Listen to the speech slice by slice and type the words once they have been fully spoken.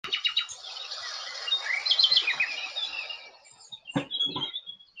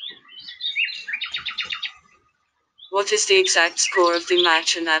What is the exact score of the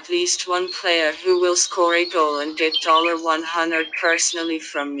match and at least one player who will score a goal and get $100 personally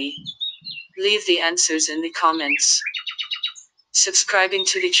from me? Leave the answers in the comments. Subscribing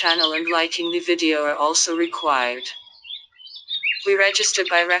to the channel and liking the video are also required. We register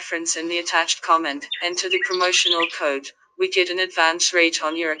by reference in the attached comment, enter the promotional code, we get an advance rate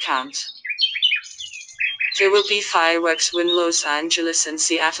on your account. There will be fireworks when Los Angeles and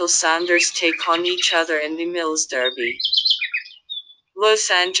Seattle Sounders take on each other in the Mills Derby.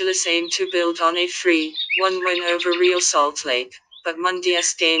 Los Angeles aim to build on a 3-1 win over Real Salt Lake, but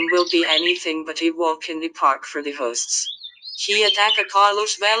Monday's game will be anything but a walk in the park for the hosts. Key attacker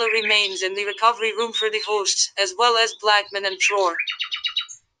Carlos Vela remains in the recovery room for the hosts, as well as Blackman and Troer.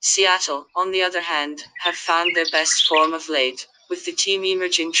 Seattle, on the other hand, have found their best form of late, with the team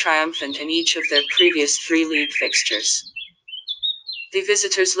emerging triumphant in each of their previous 3 league fixtures. The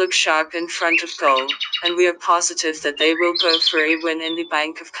visitors look sharp in front of goal, and we are positive that they will go for a win in the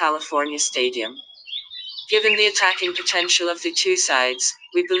Bank of California Stadium. Given the attacking potential of the two sides,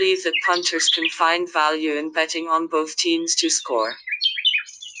 we believe that punters can find value in betting on both teams to score.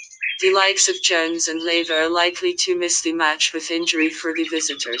 The likes of Jones and Leyva are likely to miss the match with injury for the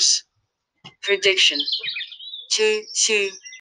visitors. Prediction: 2-2.